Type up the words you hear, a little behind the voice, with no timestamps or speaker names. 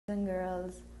And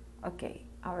girls, okay,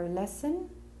 our lesson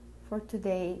for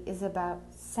today is about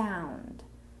sound.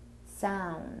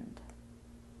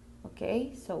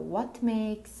 Okay, so what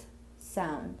makes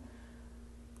sound?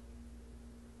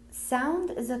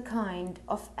 Sound is a kind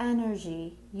of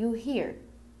energy you hear.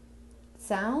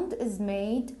 Sound is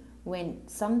made when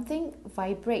something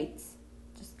vibrates,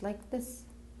 just like this.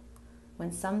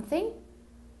 When something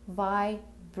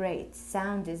vibrates.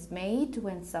 Sound is made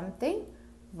when something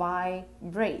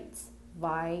vibrates.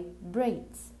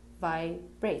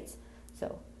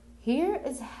 So here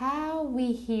is how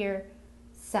we hear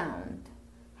sound.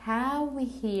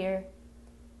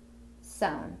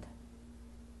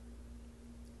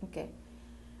 Okay.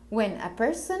 When a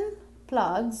person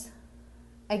plugs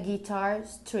a guitar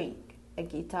strings. The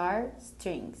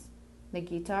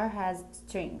guitar has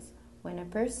strings. When a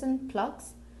person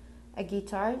plugs a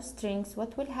guitar strings,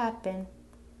 what will happen?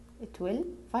 It will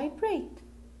vibrate.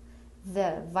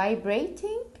 The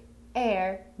vibrating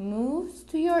air moves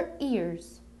to your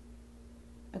ears.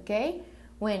 Okay?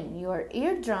 When your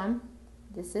eardrum,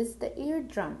 this is the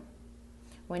eardrum.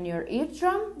 When your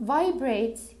eardrum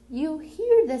vibrates, you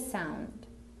hear the sound.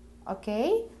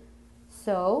 Okay?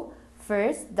 So,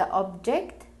 first the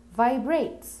object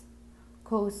vibrates,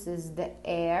 causes the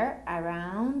air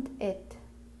around it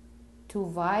to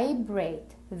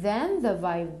vibrate. Then the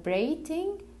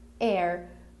vibrating air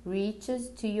reaches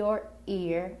to your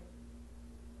ear.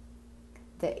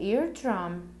 The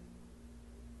eardrum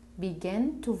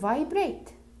begin to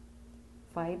vibrate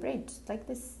just like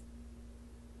this.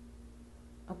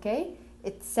 Okay,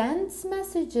 it sends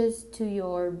messages to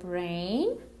your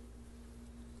brain,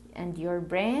 and your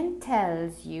brain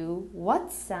tells you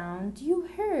what sound you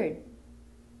heard.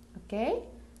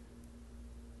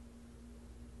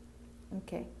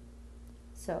 Okay,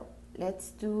 so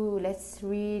let's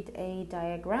read a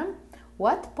diagram.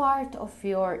 What part of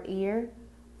your ear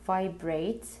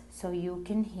vibrates so you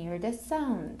can hear the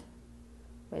sound?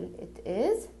 Well, it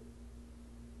is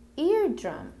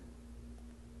eardrum.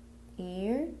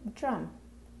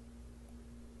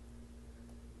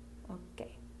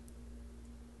 Okay.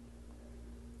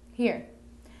 Here,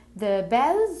 the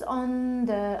bells on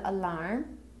the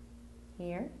alarm.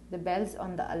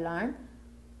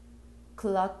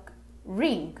 Clock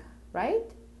ring,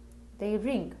 right? They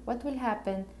ring. What will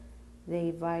happen?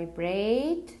 They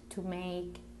vibrate to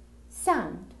make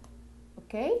sound.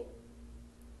 Okay?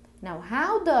 Now,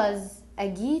 how does a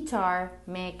guitar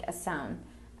make a sound?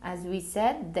 As we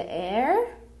said, the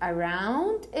air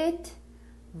around it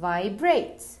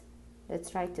vibrates.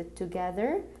 Let's write it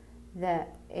together. The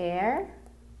air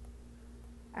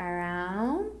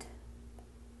around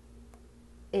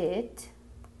it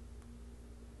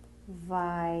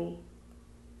vibrates.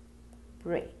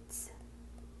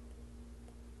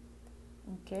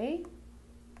 Okay?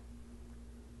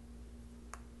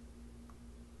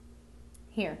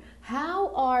 Here,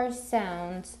 how are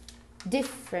sounds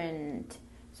different?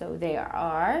 So there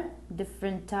are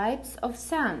different types of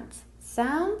sounds.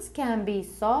 Sounds can be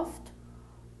soft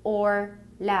or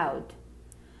loud.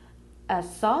 A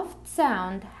soft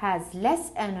sound has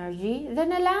less energy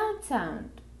than a loud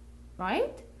sound,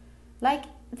 right? Like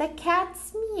the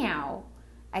cat's meow.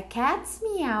 A cat's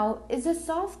meow is a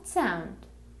soft sound.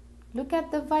 Look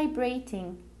at the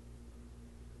vibrating.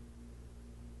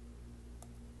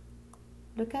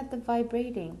 Look at the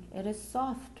vibrating. It is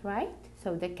soft, right?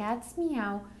 So the cat's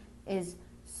meow is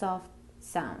soft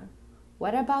sound.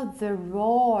 What about the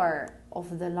roar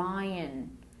of the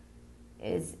lion?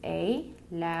 Is a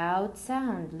loud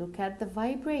sound. Look at the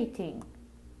vibrating.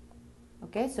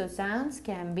 Okay, so sounds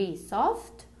can be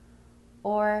soft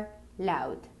or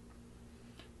loud.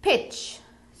 Pitch.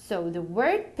 So the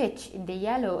word pitch in the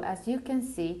yellow, as you can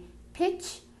see,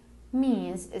 pitch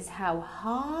means is how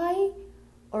high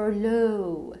or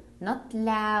low, not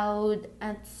loud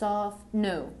and soft.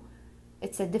 No,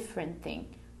 it's a different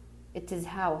thing. It is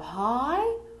how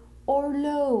high or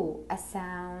low a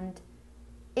sound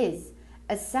is.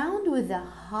 A sound with a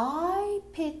high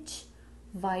pitch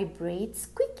vibrates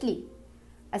quickly.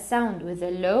 A sound with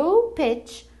a low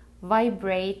pitch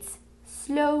vibrates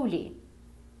slowly.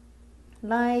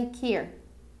 Like here,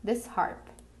 this harp.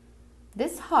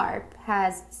 This harp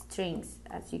has strings,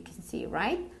 as you can see,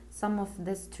 right? Some of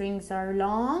the strings are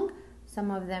long,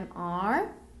 some of them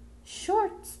are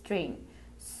short string.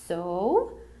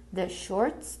 So the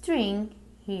short string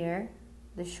here,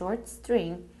 the short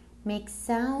string makes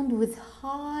sound with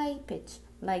high pitch,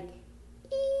 like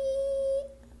ee.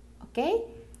 Okay?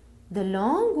 The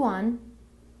long one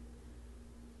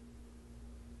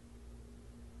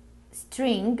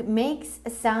string makes a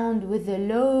sound with a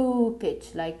low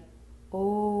pitch, like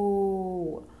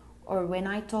oh. or when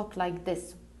I talk like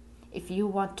this, if you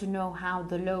want to know how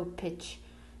the low pitch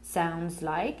sounds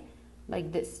like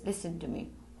this, listen to me.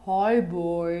 Hi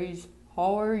boys,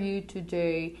 how are you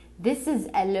today? This is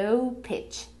a low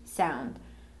pitch sound.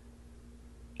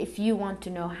 If you want to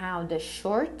know how the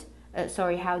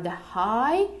how the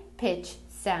high pitch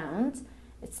sounds,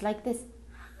 it's like this.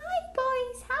 Hi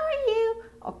boys, how are you?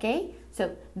 Okay,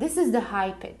 so this is the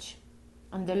high pitch.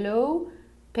 On the low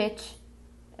pitch,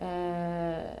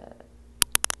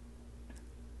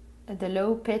 the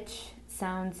low pitch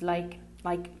sounds like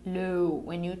low,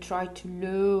 when you try to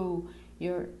low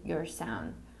your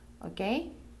sound.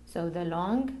 Okay, so the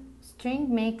long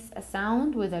string makes a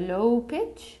sound with a low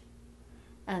pitch,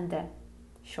 and the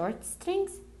short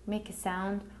strings make a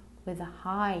sound with a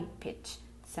high pitch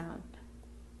sound.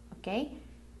 Okay,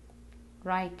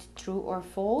 write true or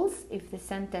false if the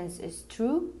sentence is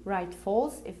true, write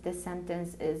false if the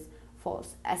sentence is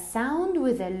false. A sound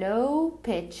with a low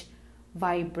pitch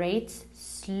vibrates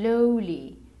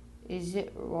slowly. Is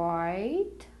it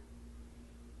right?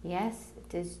 Yes,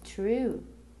 it is true.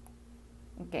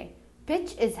 Okay,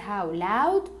 pitch is how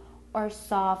loud or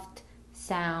soft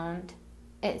sound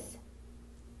is.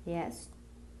 Yes,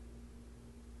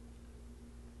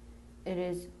 it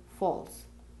is false.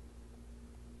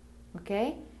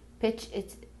 Okay, pitch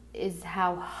is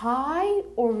how high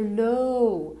or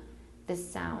low the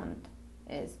sound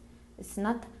is. It's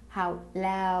not how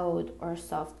loud or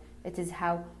soft. It is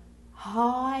how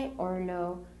high or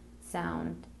low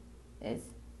sound is.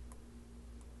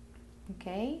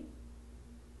 Okay,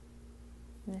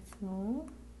 let's move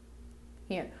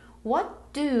here.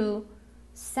 What do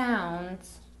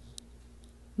sounds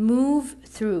move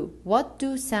through? What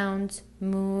do sounds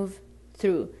move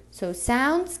through? So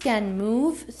sounds can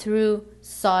move through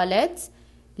solids,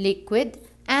 liquid,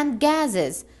 and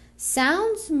gases.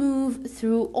 Sounds move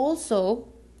through also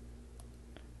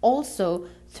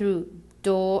through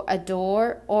a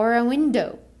door or a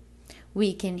window.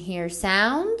 We can hear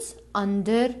sounds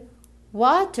under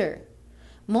water.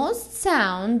 Most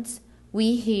sounds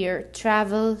we hear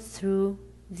travel through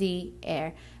the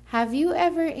air. Have you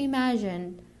ever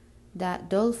imagined that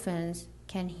dolphins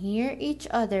can hear each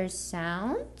other's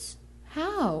sounds?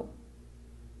 How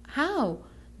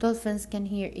dolphins can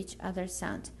hear each other's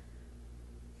sounds?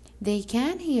 They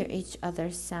can hear each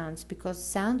other's sounds because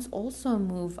sounds also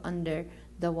move under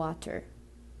the water.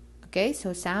 Okay,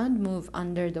 so sound move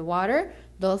under the water.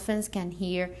 Dolphins can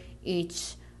hear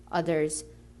each other's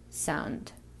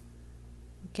sound.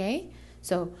 Okay,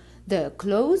 so the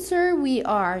closer we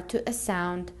are to a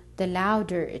sound, the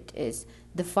louder it is.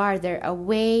 The farther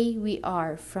away we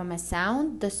are from a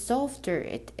sound, the softer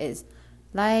it is.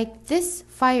 Like this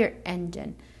fire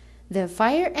engine. The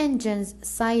fire engine's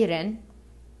siren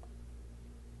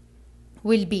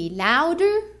will be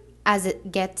louder as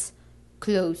it gets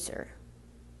closer.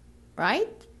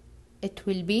 Right? It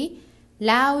will be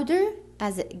louder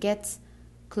as it gets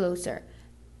closer.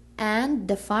 And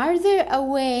the farther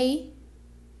away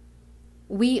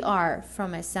we are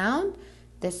from a sound,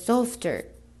 the softer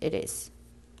it is.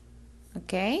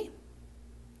 Okay?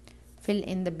 Fill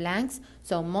in the blanks.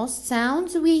 So most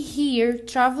sounds we hear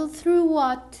travel through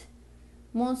what?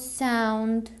 Most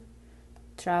sound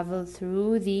travel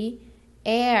through the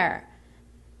air.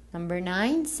 Number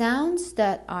 9, sounds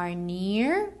that are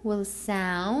near will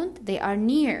sound, they are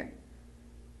near.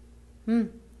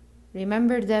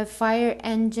 Remember the fire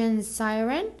engine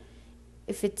siren?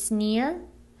 If it's near,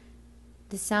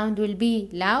 the sound will be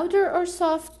louder or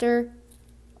softer?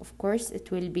 Of course, it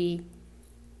will be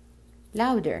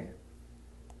louder.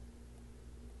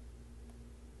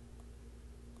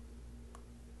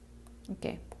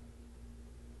 Okay.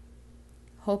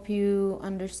 Hope you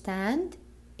understand.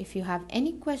 If you have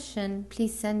any question,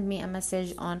 please send me a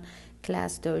message on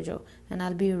Class Dojo and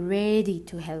I'll be ready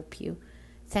to help you.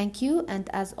 Thank you, and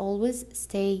as always,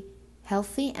 stay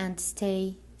healthy and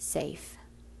stay safe.